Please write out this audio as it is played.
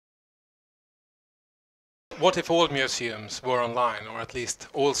What if all museums were online, or at least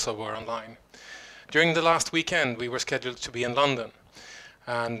also were online? During the last weekend, we were scheduled to be in London,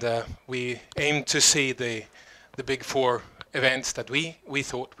 and we aimed to see the big four events that we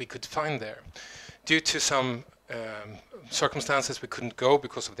thought we could find there. Due to some circumstances, we couldn't go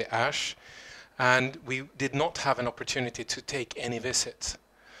because of the ash, and we did not have an opportunity to take any visits.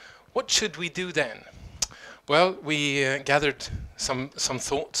 What should we do then? Well, we gathered some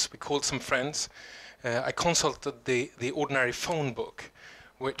thoughts. We called some friends. I consulted the ordinary phone book,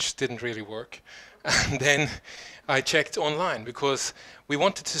 which didn't really work. And then I checked online because we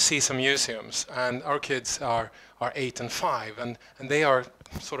wanted to see some museums, and our kids are 8 and 5, and they are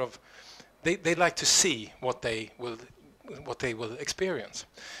sort of, they like to see what they will experience.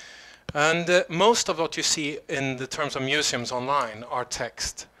 And most of what you see in the terms of museums online are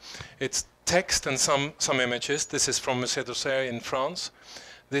text. It's text and some images. This is from Musée d'Orsay in France.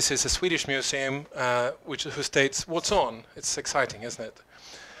 This is a Swedish museum who states, "What's on?" It's exciting, isn't it?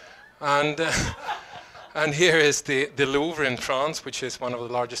 And here is the Louvre in France, which is one of the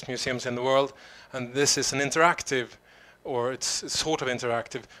largest museums in the world. And this is an interactive, or it's sort of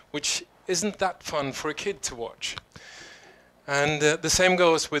interactive, which isn't that fun for a kid to watch. And the same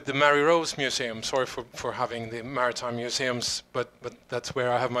goes with the Mary Rose Museum. Sorry for having the maritime museums, but that's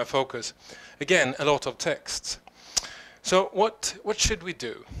where I have my focus. Again, a lot of texts. So what should we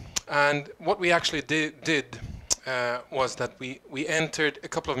do? And what we actually did was that we entered a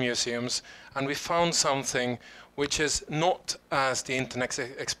couple of museums, and we found something which is not as the internet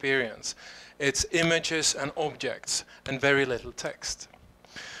experience. It's images and objects and very little text.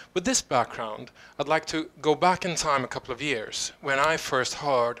 With this background, I'd like to go back in time a couple of years when I first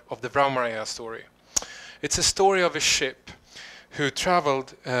heard of the Vrouw Maria story. It's a story of a ship who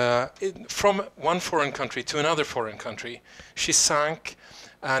traveled from one foreign country to another foreign country. She sank,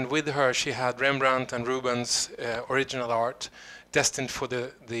 and with her she had Rembrandt and Rubens' original art destined for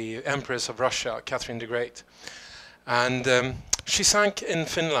the Empress of Russia, Catherine the Great. And she sank in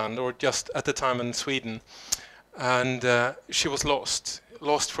Finland, or just at the time in Sweden, and she was lost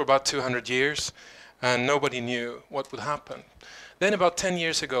for about 200 years, and nobody knew what would happen. Then about 10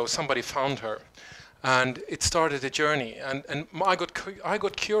 years ago, somebody found her, and it started a journey, and I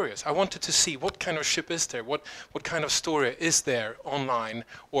got curious. I wanted to see what kind of ship is there, what kind of story is there online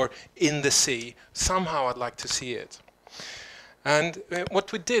or in the sea. Somehow I'd like to see it. And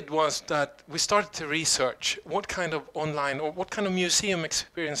what we did was that we started to research what kind of online or what kind of museum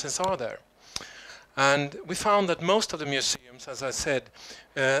experiences are there. And we found that most of the museums, as I said,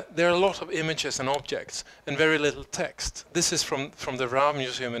 there are a lot of images and objects and very little text. This is from the Vrouw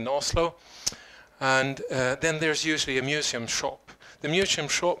Museum in Oslo. And then there's usually a museum shop. The museum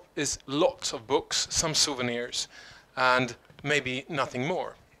shop is lots of books, some souvenirs, and maybe nothing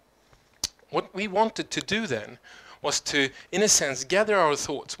more. What we wanted to do then was to, in a sense, gather our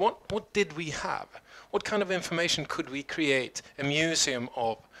thoughts. What did we have? What kind of information could we create a museum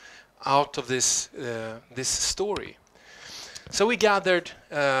of out of this story? So we gathered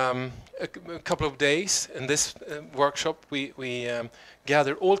a couple of days in this workshop. We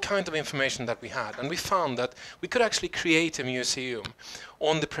gathered all kinds of information that we had, and we found that we could actually create a museum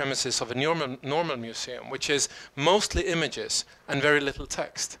on the premises of a normal museum, which is mostly images and very little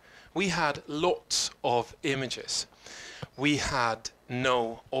text. We had lots of images. We had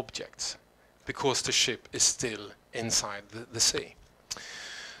no objects because the ship is still inside the sea.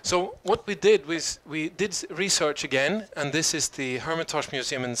 So what we did was we did research again, and this is the Hermitage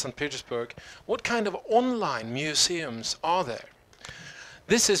Museum in St. Petersburg. What kind of online museums are there?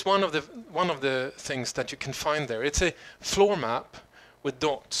 This is one of the things that you can find there. It's a floor map with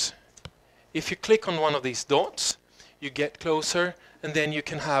dots. If you click on one of these dots, you get closer, and then you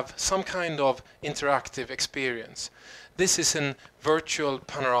can have some kind of interactive experience. This is a virtual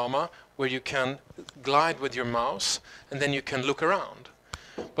panorama where you can glide with your mouse, and then you can look around.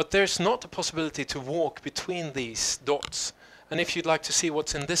 But there's not a possibility to walk between these dots. And if you'd like to see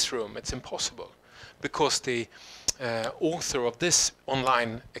what's in this room, it's impossible, because the author of this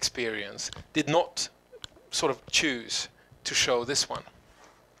online experience did not sort of choose to show this one.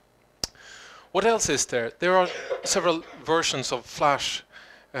 What else is there? There are several versions of Flash.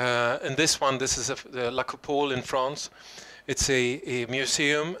 In this one, this is the La Coupole in France. It's a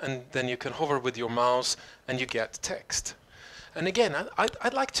museum, and then you can hover with your mouse and you get text. And again,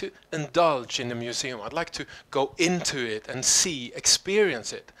 I'd like to indulge in the museum. I'd like to go into it and see,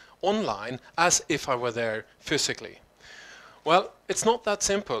 experience it online as if I were there physically. Well, it's not that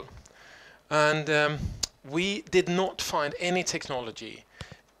simple. And we did not find any technology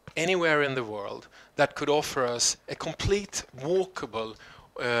anywhere in the world that could offer us a complete walkable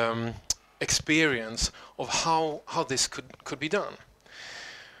experience of how this could be done.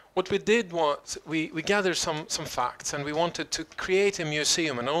 What we did was we gathered some facts, and we wanted to create a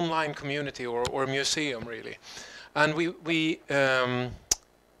museum, an online community, or a museum really. And we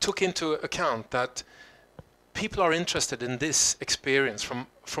took into account that people are interested in this experience from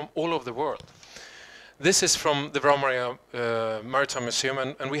all over the world. This is from the Vrouw Maria Maritime Museum,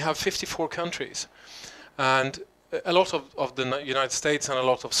 and we have 54 countries, and a lot of the United States and a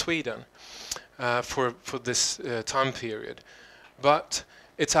lot of Sweden for this time period. But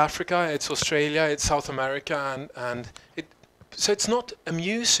it's Africa, it's Australia, it's South America, and so it's not a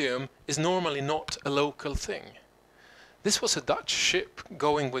museum is normally not a local thing. This was a Dutch ship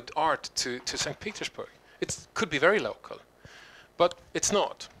going with art to St. Petersburg. It could be very local, but it's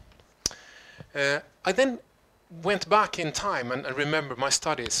not. I then went back in time and remembered my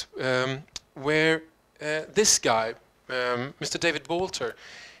studies where this guy, Mr. David Boulter,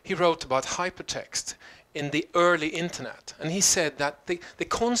 he wrote about hypertext in the early internet, and he said that the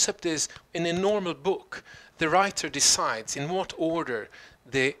concept is, in a normal book, the writer decides in what order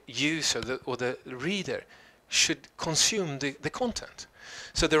the user or the reader should consume the content.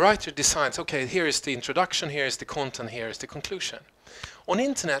 So the writer decides, okay, here is the introduction, here is the content, here is the conclusion. On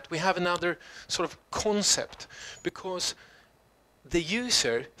internet we have another sort of concept, because the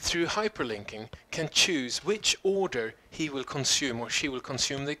user, through hyperlinking, can choose which order he will consume or she will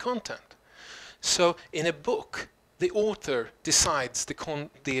consume the content. So in a book, the author decides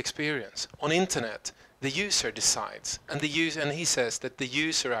the experience. On internet, the user decides, and he says that the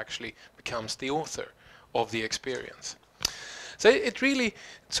user actually becomes the author of the experience. So it really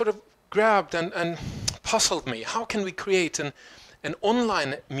sort of grabbed and puzzled me. How can we create an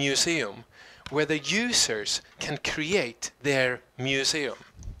online museum where the users can create their museum?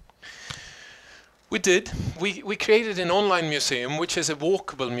 We did. We created an online museum, which is a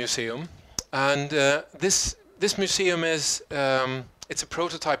walkable museum, and this museum is it's a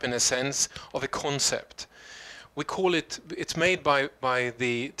prototype in a sense of a concept. We call it's made by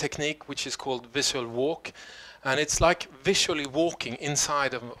the technique which is called visual walk, and it's like visually walking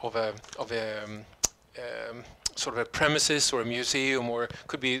inside of a sort of a premises or a museum, or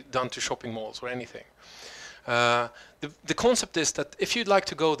could be done to shopping malls or anything. The concept is that if you'd like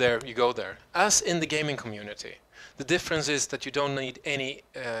to go there, you go there, as in the gaming community. The difference is that you don't need any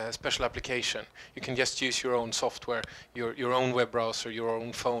special application. You can just use your own software, your own web browser, your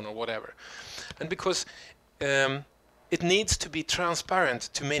own phone or whatever. And because it needs to be transparent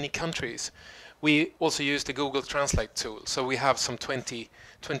to many countries, we also use the Google Translate tool. So we have some 20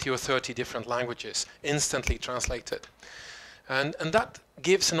 or 30 different languages instantly translated. And that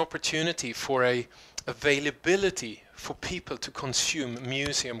gives an opportunity for a availability for people to consume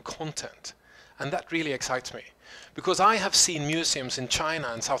museum content. And that really excites me, because I have seen museums in China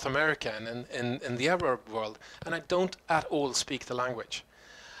and South America and in the Arab world, and I don't at all speak the language.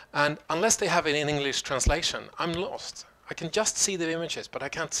 And unless they have it in English translation, I'm lost. I can just see the images, but I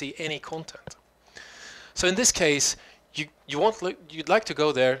can't see any content. So in this case, you'd like to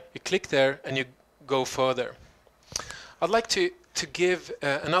go there, you click there, and you go further. I'd like to give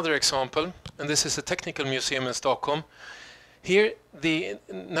another example, and this is a technical museum in Stockholm. Here the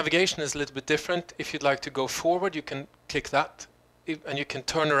navigation is a little bit different. If you'd like to go forward, you can click that, and you can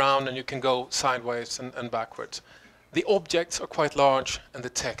turn around and you can go sideways and backwards. The objects are quite large and the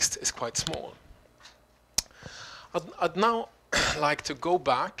text is quite small. I'd now like to go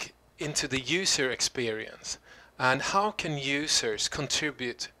back into the user experience and how can users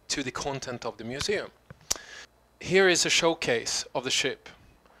contribute to the content of the museum. Here is a showcase of the ship,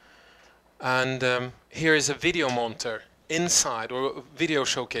 and here is a video monitor inside, or a video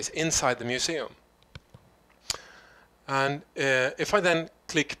showcase inside the museum. And if I then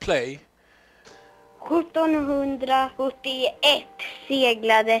click play, 1771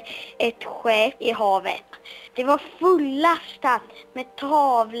 seglade ett skepp i havet. Det var fullastat med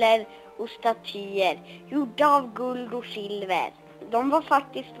tavlor och statyer gjorda av guld och silver. De var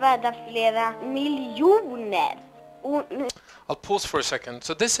faktiskt värda flera miljoner. I'll pause for a second.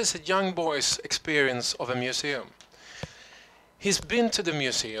 So this is a young boy's experience of a museum. He's been to the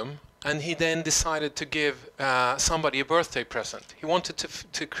museum and he then decided to give somebody a birthday present. He wanted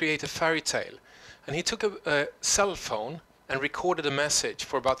to create a fairy tale. And he took a cell phone and recorded a message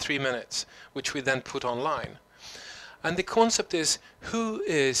for about 3 minutes, which we then put online. And the concept is, who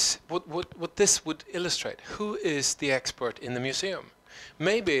is, what this would illustrate, who is the expert in the museum?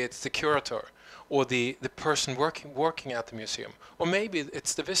 Maybe it's the curator, or the person working at the museum, or maybe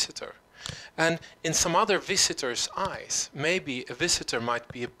it's the visitor. And in some other visitor's eyes, maybe a visitor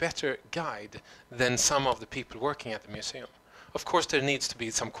might be a better guide than some of the people working at the museum. Of course, there needs to be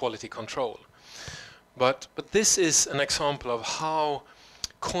some quality control. But this is an example of how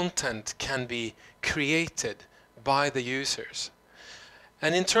content can be created by the users.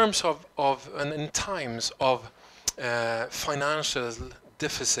 And in terms of and in times of financial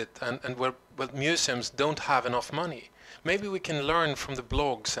deficit and where museums don't have enough money, maybe we can learn from the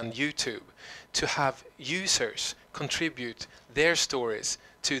blogs and YouTube to have users contribute their stories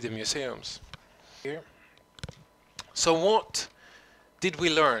to the museums. Here. So what did we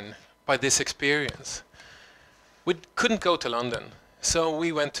learn by this experience? We couldn't go to London, so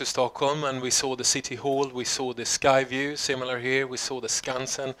we went to Stockholm and we saw the City Hall, we saw the Sky View, similar here, we saw the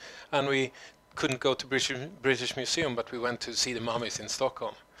Skansen, and we couldn't go to British Museum, but we went to see the mummies in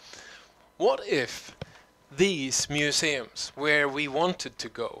Stockholm. What if these museums where we wanted to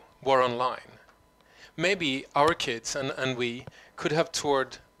go were online? Maybe our kids and we could have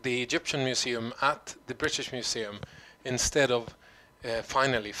toured the Egyptian Museum at the British Museum instead of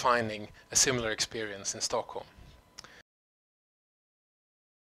finally finding a similar experience in Stockholm.